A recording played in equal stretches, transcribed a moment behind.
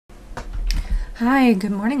Hi, good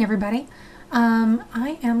morning everybody.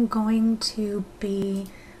 I am going to be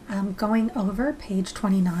going over page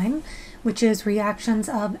 29, which is reactions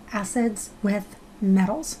of acids with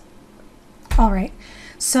metals. All right,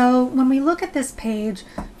 so when we look at this page,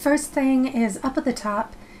 first thing is up at the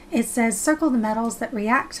top, it says circle the metals that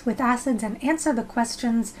react with acids and answer the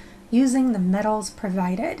questions using the metals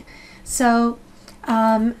provided. So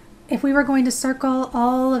if we were going to circle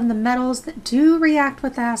all of the metals that do react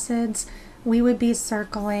with acids, we would be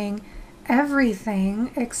circling everything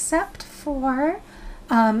except for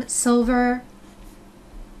silver,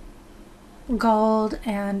 gold,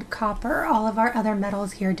 and copper. All of our other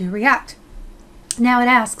metals here do react. Now it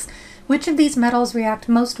asks, which of these metals react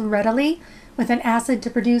most readily with an acid to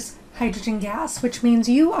produce hydrogen gas, which means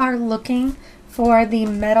you are looking for the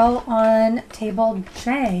metal on table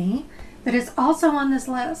J that is also on this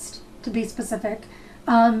list, to be specific,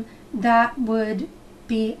 that would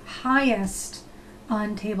be highest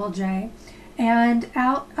on table J. And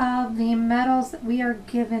out of the metals that we are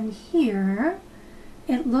given here,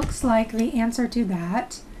 it looks like the answer to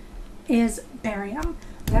that is barium.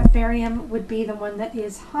 That barium would be the one that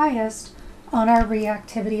is highest on our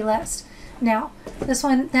reactivity list. Now, this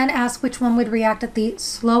one then asks which one would react at the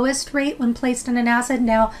slowest rate when placed in an acid.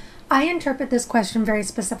 Now, I interpret this question very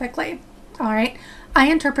specifically. All right, I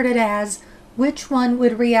interpret it as which one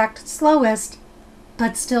would react slowest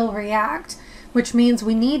but still react, which means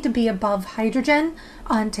we need to be above hydrogen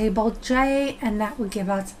on table J, and that would give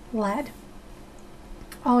us lead.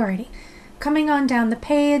 Alrighty, coming on down the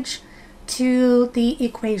page to the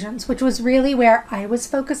equations, which was really where I was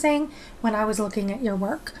focusing when I was looking at your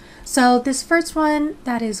work. So this first one,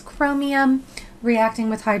 that is chromium reacting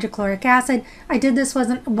with hydrochloric acid. I did this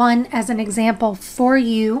one as an example for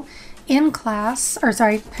you in class, or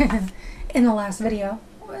sorry, in the last video,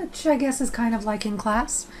 which I guess is kind of like in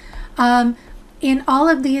class. In all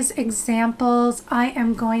of these examples, I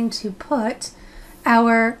am going to put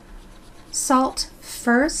our salt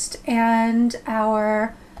first and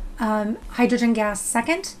our hydrogen gas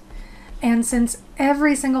second. And since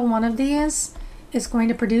every single one of these is going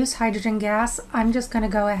to produce hydrogen gas, I'm just going to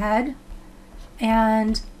go ahead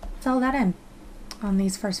and fill that in on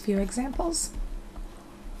these first few examples.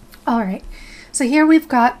 All right, so here we've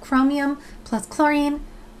got chromium plus chlorine.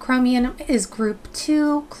 Chromium is group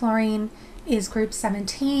 2, chlorine is group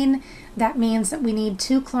 17. That means that we need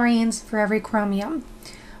 2 chlorines for every chromium.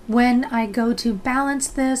 When I go to balance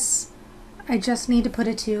this, I just need to put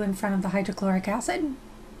a 2 in front of the hydrochloric acid.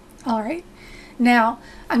 All right, now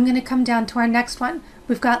I'm going to come down to our next one.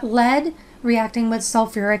 We've got lead reacting with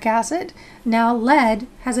sulfuric acid. Now lead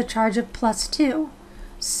has a charge of +2,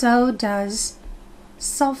 so does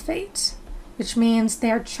sulfate, which means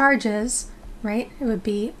their charges, right, it would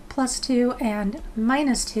be +2 and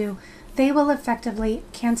 -2. They will effectively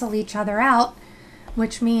cancel each other out,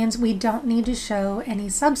 which means we don't need to show any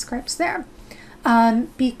subscripts there.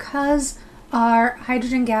 Because our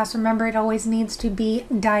hydrogen gas, remember, it always needs to be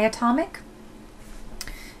diatomic.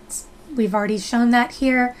 We've already shown that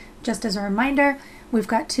here. Just as a reminder, we've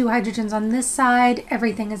got 2 hydrogens on this side.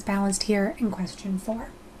 Everything is balanced here in question 4.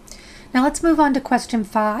 Now let's move on to question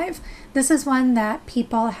 5. This is one that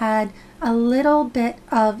people had a little bit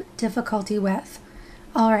of difficulty with.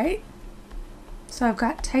 All right, so I've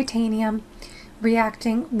got titanium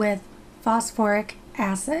reacting with phosphoric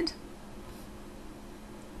acid.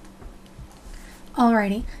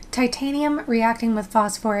 Alrighty, titanium reacting with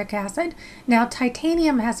phosphoric acid. Now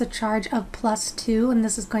titanium has a charge of +2, and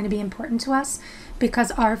this is going to be important to us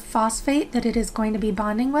because our phosphate that it is going to be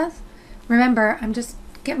bonding with, remember, I'm just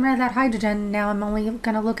getting rid of that hydrogen. Now I'm only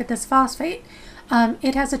going to look at this phosphate.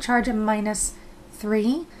 It has a charge of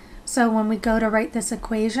 -3. So when we go to write this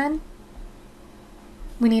equation,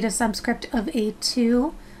 we need a subscript of a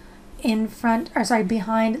 2 in front, or sorry,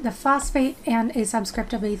 behind the phosphate, and a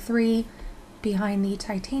subscript of a 3 behind the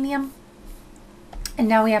titanium. And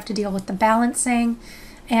now we have to deal with the balancing.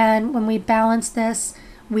 And when we balance this,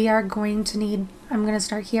 we are going to need, I'm going to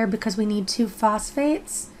start here because we need 2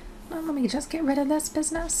 phosphates. Let me just get rid of this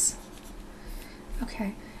business.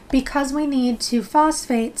 Okay, because we need 2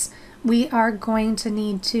 phosphates, we are going to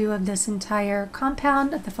need 2 of this entire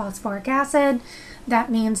compound of the phosphoric acid. That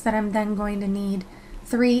means that I'm then going to need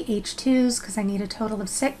 3 H2s because I need a total of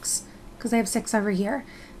 6 because I have 6 over here.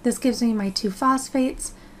 This gives me my 2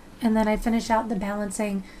 phosphates, and then I finish out the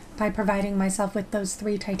balancing by providing myself with those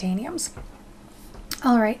 3 titaniums.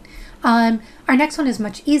 All right, our next one is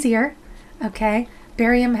much easier, okay?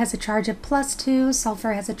 Barium has a charge of +2,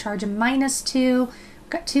 sulfur has a charge of -2, we've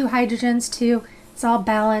got 2 hydrogens, 2, it's all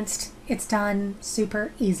balanced, it's done,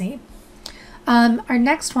 super easy. Our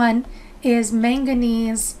next one is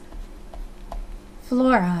manganese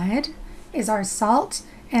fluoride is our salt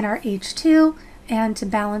and our H2, and to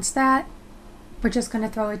balance that, we're just going to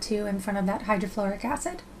throw a 2 in front of that hydrofluoric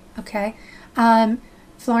acid, okay?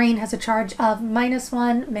 Fluorine has a charge of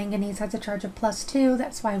 -1, manganese has a charge of +2,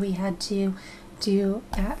 that's why we had to do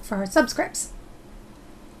that for our subscripts.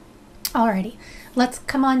 Alrighty, let's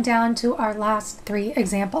come on down to our last 3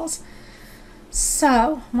 examples.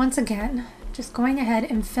 So, once again, just going ahead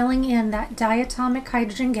and filling in that diatomic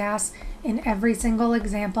hydrogen gas in every single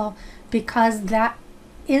example, because that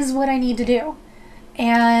is what I need to do.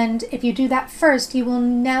 And if you do that first, you will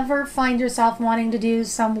never find yourself wanting to do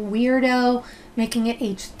some weirdo making it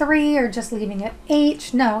H3 or just leaving it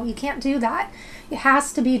H. No, you can't do that. It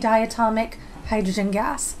has to be diatomic hydrogen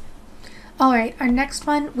gas. All right, our next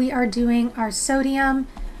one, we are doing our sodium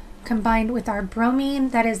combined with our bromine.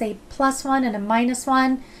 That is a +1 and a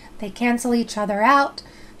 -1. They cancel each other out.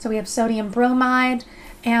 So we have sodium bromide,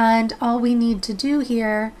 and all we need to do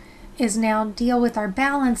here is now deal with our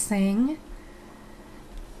balancing.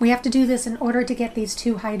 We have to do this in order to get these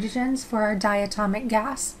 2 hydrogens for our diatomic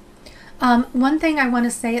gas. One thing I want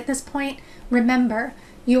to say at this point, remember,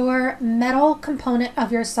 your metal component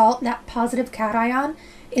of your salt, that positive cation,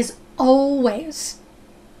 is always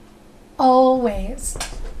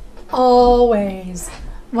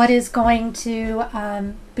what is going to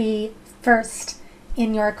be first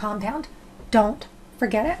in your compound. Don't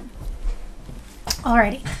forget it.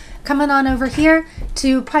 Alrighty, coming on over here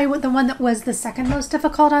to probably the one that was the second most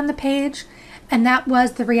difficult on the page, and that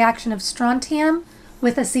was the reaction of strontium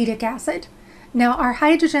with acetic acid. Now our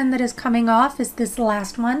hydrogen that is coming off is this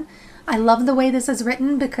last one. I love the way this is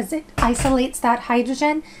written because it isolates that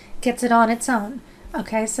hydrogen, gets it on its own,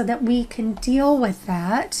 okay, so that we can deal with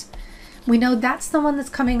that. We know that's the one that's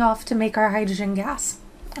coming off to make our hydrogen gas,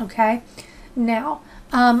 okay? Now,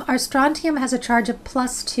 our strontium has a charge of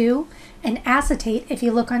 +2, and acetate, if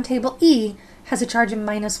you look on table E, has a charge of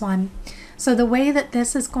 -1. So the way that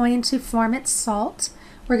this is going to form its salt,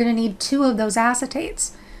 we're going to need 2 of those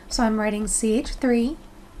acetates. So I'm writing CH3,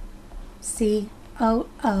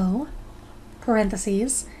 COO,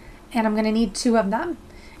 parentheses, and I'm going to need 2 of them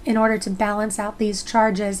in order to balance out these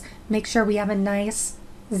charges, make sure we have a nice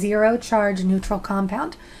 0 charge neutral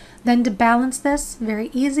compound. Then to balance this, very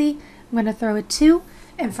easy, I'm going to throw a 2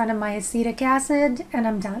 in front of my acetic acid, and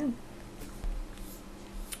I'm done.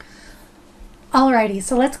 Alrighty,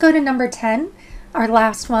 so let's go to number 10, our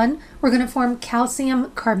last one. We're going to form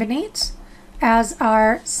calcium carbonate as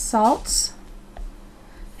our salts,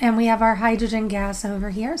 and we have our hydrogen gas over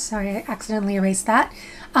here. Sorry, I accidentally erased that.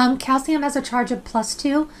 Calcium has a charge of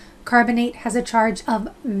 +2, carbonate has a charge of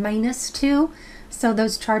 -2, so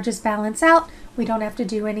those charges balance out. We don't have to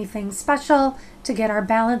do anything special to get our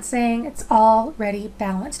balancing. It's already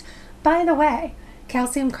balanced. By the way,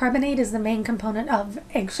 calcium carbonate is the main component of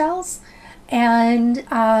eggshells, and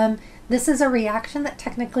this is a reaction that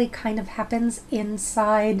technically kind of happens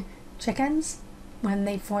inside chickens when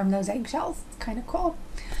they form those eggshells. It's kind of cool.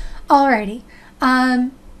 Alrighty,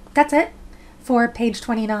 that's it for page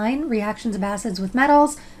 29, reactions of acids with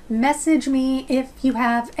metals. Message me if you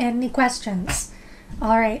have any questions.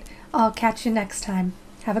 Alright, I'll catch you next time.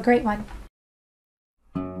 Have a great one.